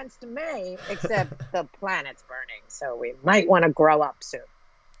consequence to me, except the planet's burning, so we might want to grow up soon.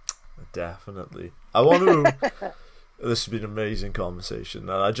 Definitely. I want to... This has been an amazing conversation,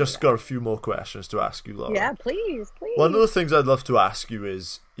 and I just got a few more questions to ask you, Laura. Yeah, please. One of the things I'd love to ask you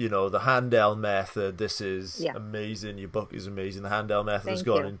is, the Handel method. This is amazing. Your book is amazing. The Handel method has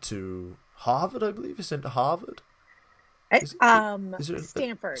gone into Harvard, I believe. It's into Harvard.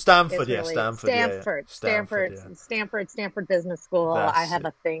 Stanford. Stanford Business School. That's I have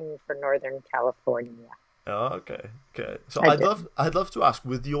a thing for Northern California. Oh, okay. Okay. So I did. I'd love to ask,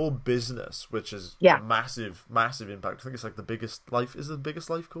 with your business, which is a Yeah. massive, massive impact. I think it's like the biggest life, is it the biggest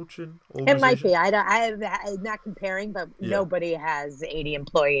life coaching It might organization? be. I'm not comparing, but Yeah. nobody has 80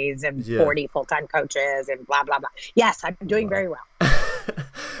 employees and Yeah. 40 full-time coaches and blah, blah, blah. Yes, I'm doing Wow. very well.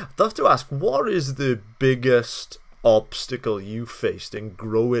 I'd love to ask, what is the biggest obstacle you faced in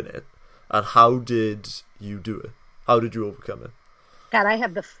growing it, and how did you do it? How did you overcome it? God, I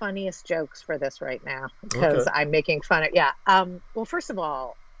have the funniest jokes for this right now because Okay. I'm making fun of, yeah. Well, first of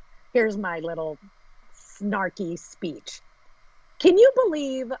all, here's my little snarky speech. Can you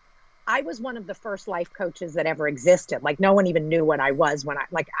believe I was one of the first life coaches that ever existed? Like, no one even knew what I was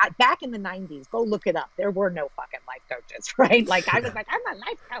back in the 90s, go look it up. There were no fucking life coaches, right? Like, I was like, I'm a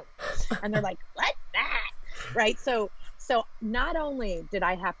life coach. And they're like, what that? Right. So not only did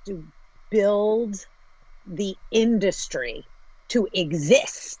I have to build the industry to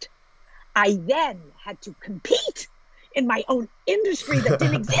exist, I then had to compete in my own industry that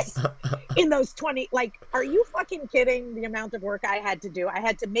didn't exist in those 20, like, are you fucking kidding the amount of work I had to do? I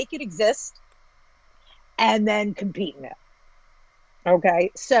had to make it exist and then compete in it.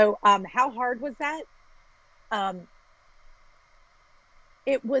 Okay. So, how hard was that? Um,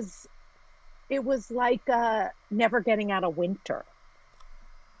 it was, it was like, never getting out of winter.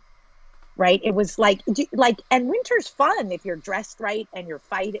 Right. It was like, and winter's fun if you're dressed right and you're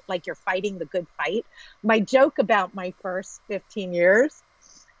fighting the good fight. My joke about my first 15 years,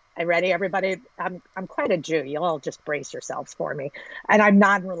 I ready, everybody? I'm quite a Jew. You all just brace yourselves for me. And I'm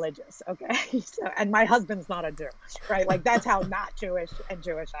non-religious. Okay. So, and my husband's not a Jew, right? Like, that's how not Jewish and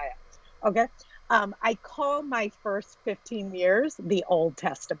Jewish I am. Okay. I call my first 15 years the Old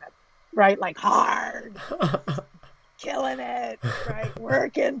Testament, right? Like, hard, killing it, right?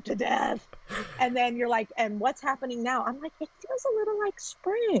 Working to death. And then you're like, and what's happening now? I'm like, it feels a little like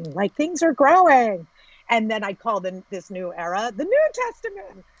spring, like things are growing. And then I call this new era the New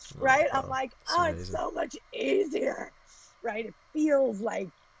Testament, right? Oh, I'm like, it's oh, it's amazing. so much easier, right? It feels like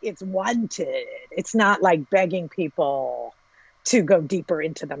it's wanted. It's not like begging people to go deeper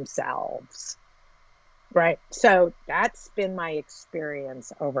into themselves. Right. So that's been my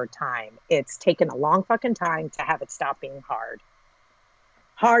experience over time. It's taken a long fucking time to have it stop being hard.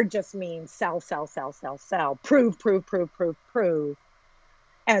 Hard just means sell, sell, sell, sell, sell, prove, prove, prove, prove, prove.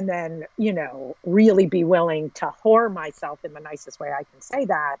 And then, really be willing to whore myself in the nicest way I can say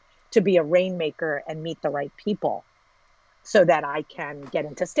that, to be a rainmaker and meet the right people so that I can get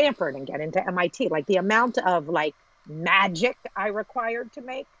into Stanford and get into MIT. Like, the amount of like magic I required to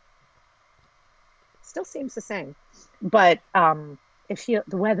make still seems the same, but the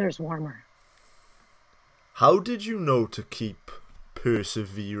weather's warmer. How did you know to keep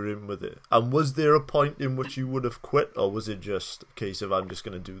persevering with it? And was there a point in which you would have quit, or was it just a case of, I'm just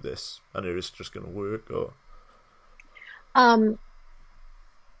going to do this and it is just going to work? Or Um,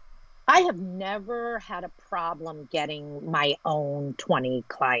 I have never had a problem getting my own 20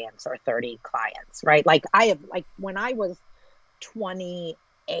 clients or 30 clients, right? Like, when I was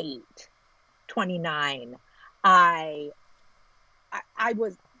 28, 29, I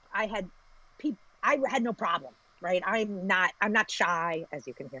had people, I had no problem, right? I'm not shy, as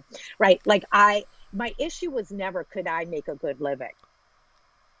you can hear, right? Like, my issue was never, could I make a good living?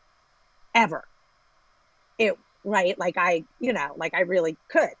 Ever. Right? Like, like, I really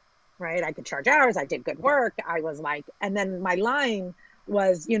could, right? I could charge hours. I did good work. I was like, and then my line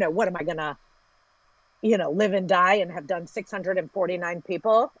was, what am I gonna, live and die and have done 649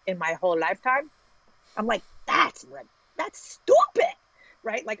 people in my whole lifetime? I'm like, that's stupid,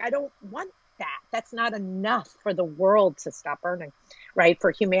 right? Like, I don't want that. That's not enough for the world to stop burning, right? For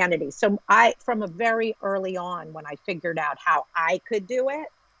humanity. So from a very early on, when I figured out how I could do it,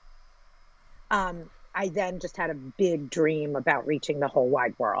 I then just had a big dream about reaching the whole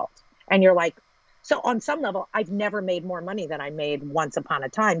wide world. And you're like, so on some level, I've never made more money than I made once upon a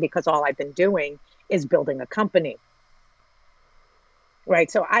time, because all I've been doing is building a company.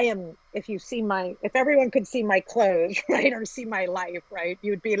 Right. So if everyone could see my clothes, right, or see my life, right,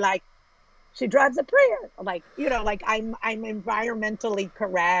 you'd be like, she drives a Prius. Like, like, I'm environmentally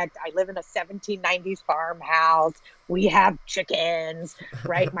correct. I live in a 1790s farmhouse. We have chickens,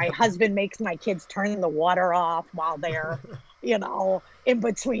 right? My husband makes my kids turn the water off while they're, in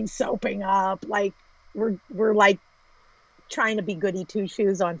between soaping up. Like, we're like trying to be goody two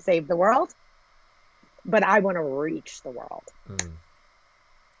shoes on Save the World, but I want to reach the world.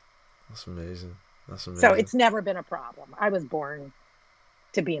 That's amazing. That's amazing. So it's never been a problem. I was born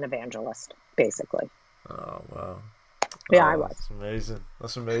to be an evangelist, basically. Oh, wow. Yeah, I was. That's amazing.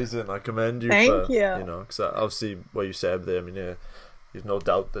 That's amazing. I commend you Thank for, you. because obviously what you said there, I mean, There's no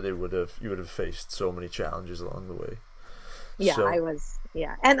doubt that you would have faced so many challenges along the way. Yeah, So,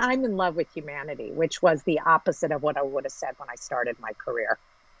 yeah. And I'm in love with humanity, which was the opposite of what I would have said when I started my career.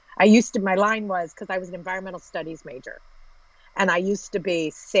 My line was, because I was an environmental studies major, and I used to be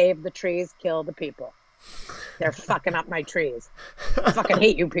save the trees, kill the people. They're fucking up my trees. I fucking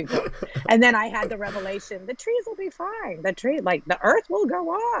hate you people. And then I had the revelation, the trees will be fine. The earth will go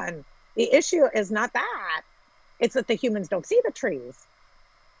on. The issue is not that. It's that the humans don't see the trees.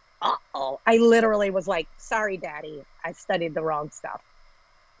 Uh-oh. I literally was like, sorry, Daddy, I studied the wrong stuff.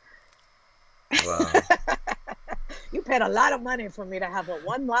 wow. You paid a lot of money for me to have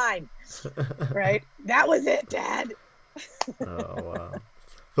one line, right? That was it, Dad. Oh, wow.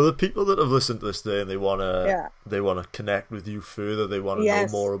 For the people that have listened to this today and they wanna connect with you further, they want to know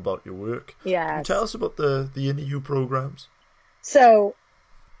more about your work. Yeah. Can you tell us about the Inner You programs? So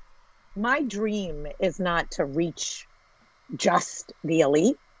my dream is not to reach just the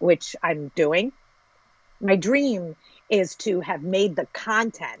elite, which I'm doing. My dream is to have made the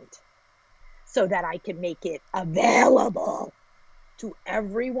content so that I can make it available to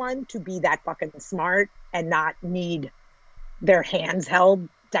everyone to be that fucking smart and not need their hands held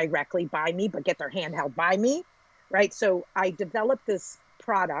directly by me, but get their hand held by me, right? So I developed this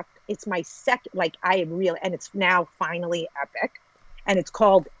product. It's my second, and it's now finally epic, and it's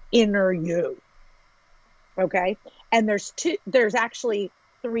called Inner You. Okay. And there's actually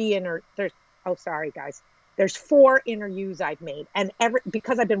there's 4 interviews I've made. And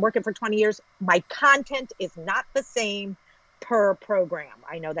because I've been working for 20 years, my content is not the same per program.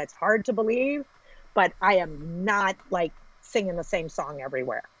 I know that's hard to believe, but I am not like singing the same song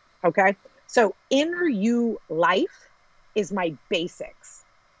everywhere. Okay. So Inner You Life is my basics.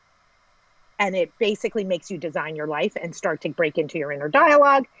 And it basically makes you design your life and start to break into your inner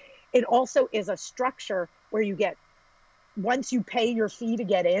dialogue. It also is a structure where once you pay your fee to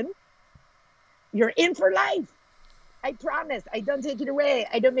get in, you're in for life. I promise. I don't take it away.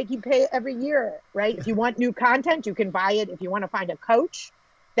 I don't make you pay every year, right? If you want new content, you can buy it. If you want to find a coach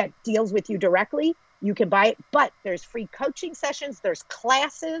that deals with you directly, you can buy it. But there's free coaching sessions, there's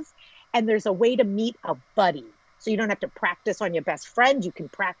classes, and there's a way to meet a buddy. So you don't have to practice on your best friend. You can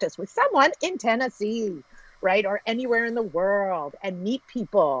practice with someone in Tennessee, right? Or anywhere in the world and meet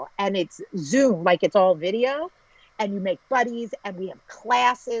people. And it's Zoom, like it's all video. And you make buddies, and we have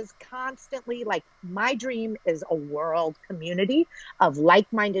classes constantly. Like, my dream is a world community of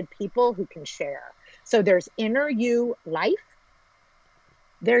like-minded people who can share. So there's Inner You Life.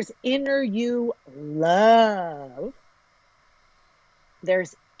 There's Inner You Love.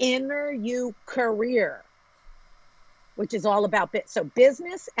 There's Inner You Career, which is all about so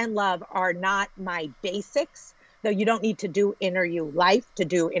business and love are not my basics, though you don't need to do Inner You Life to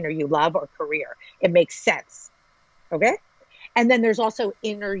do Inner You Love or career. It makes sense. Okay. And then there's also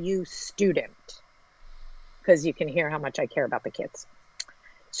Inner You Student, because you can hear how much I care about the kids.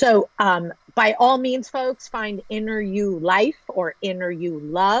 So by all means, folks, find Inner You Life or Inner You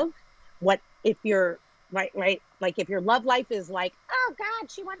Love. If your like if your love life is like, oh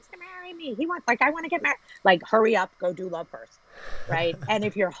God, she wants to marry me. I want to get married. Like, hurry up, go do love first. Right. And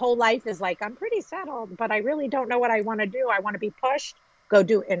if your whole life is like, I'm pretty settled, but I really don't know what I want to do. I want to be pushed. Go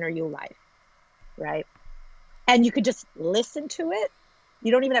do Inner You Life. Right. And you could just listen to it.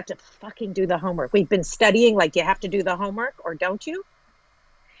 You don't even have to fucking do the homework. We've been studying, like, you have to do the homework or don't you?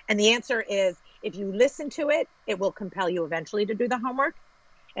 And the answer is, if you listen to it, it will compel you eventually to do the homework.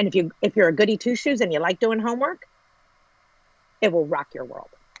 And if you're a goody two-shoes and you like doing homework, it will rock your world.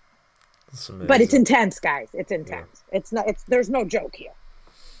 But it's intense, guys. It's intense. Yeah. There's no joke here.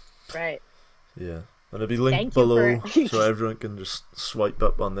 Right. Yeah. And it'll be linked below so everyone can just swipe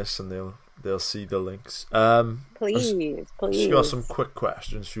up on this and they'll see the links. Please. Just got some quick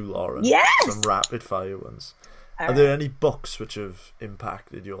questions for you, Laura. Yes! Some rapid fire ones. Are there any books which have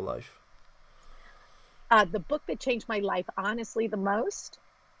impacted your life? The book that changed my life, honestly, the most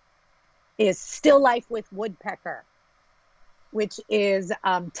is Still Life with Woodpecker, which is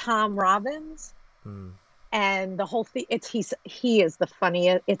Tom Robbins. And the whole thing, he is the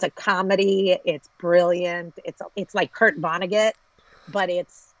funniest. It's a comedy. It's brilliant. It's like Kurt Vonnegut, but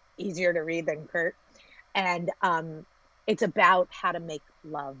it's easier to read than Kurt. And it's about how to make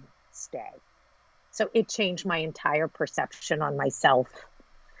love stay. So it changed my entire perception on myself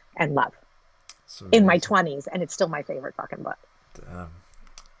and love in my 20s. And it's still my favorite fucking book. Damn.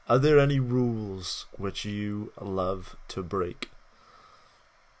 Are there any rules which you love to break?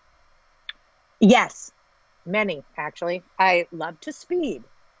 Yes, many, actually. I love to speed.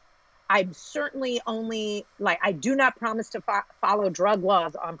 I'm certainly only, I do not promise to follow drug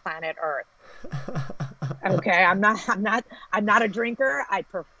laws on planet Earth. Okay, I'm not a drinker. I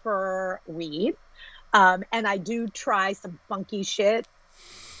prefer weed. And I do try some funky shit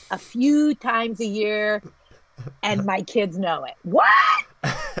a few times a year, and my kids know it. What?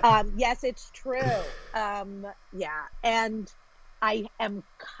 Yes, it's true. Yeah. And I am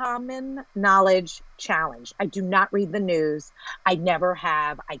common knowledge challenged. I do not read the news. I never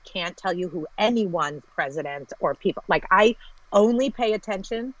have. I can't tell you who anyone's president or people. Like, I only pay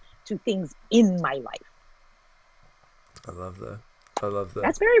attention to things in my life. I love that. I love that.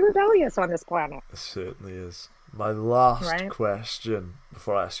 That's very rebellious on this planet. It certainly is. My last Right? question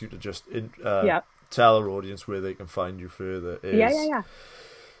before I ask you to just Yep. tell our audience where they can find you further Yeah, is yeah, yeah.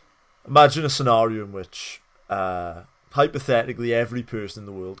 imagine a scenario in which hypothetically every person in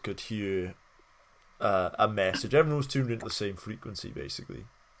the world could hear a message. Everyone was tuned into the same frequency, basically.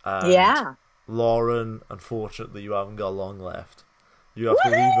 And Yeah. Lauren, unfortunately, you haven't got long left. You have Woohoo! to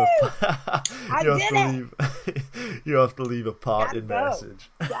leave a I you have did to it. leave you have to leave a Gotta parting go. message.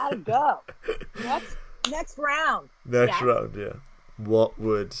 Gotta go. Next round. Next Yes. round, yeah. What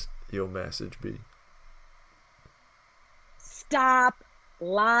would your message be? Stop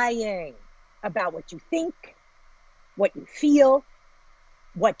lying about what you think, what you feel,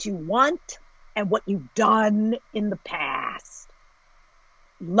 what you want, and what you've done in the past.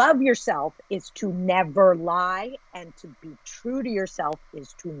 Love yourself is to never lie, and to be true to yourself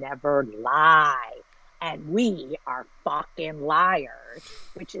is to never lie. And we are fucking liars,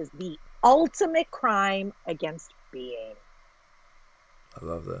 which is the ultimate crime against being. I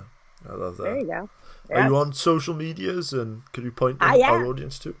love that. I love that. There you go. Are you Yes. on social medias, and could you point I our am.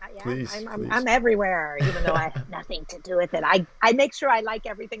 audience to? I am. Please, please. I'm everywhere, even though I have nothing to do with it. I make sure I like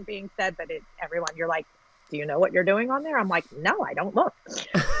everything being said, but everyone, you're like, do you know what you're doing on there? I'm like, no, I don't look.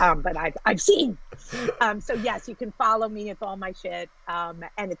 But I've seen. So yes, you can follow me. It's all my shit. And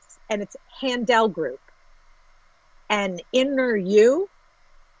it's Handel Group. And inner you,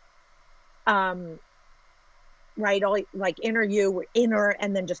 right? All like inner you, inner,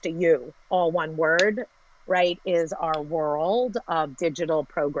 and then just a you, all one word, right? Is our world of digital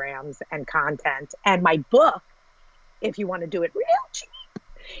programs and content. And my book, if you want to do it real cheap,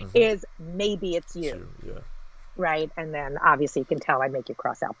 is Maybe It's You, Yeah. right? And then obviously you can tell I make you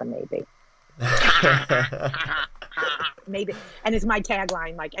cross out the maybe. Maybe. And it's my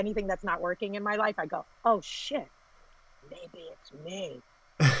tagline, like anything that's not working in my life, I go, oh shit, maybe it's me.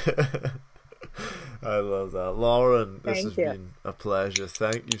 I love that. Lauren, this Thank has you. been a pleasure.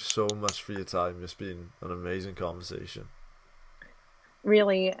 Thank you so much for your time. It's been an amazing conversation.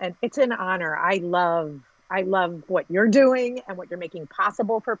 Really, and it's an honor. I love what you're doing and what you're making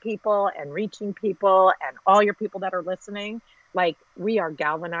possible for people and reaching people and all your people that are listening. Like, we are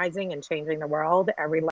galvanizing and changing the world every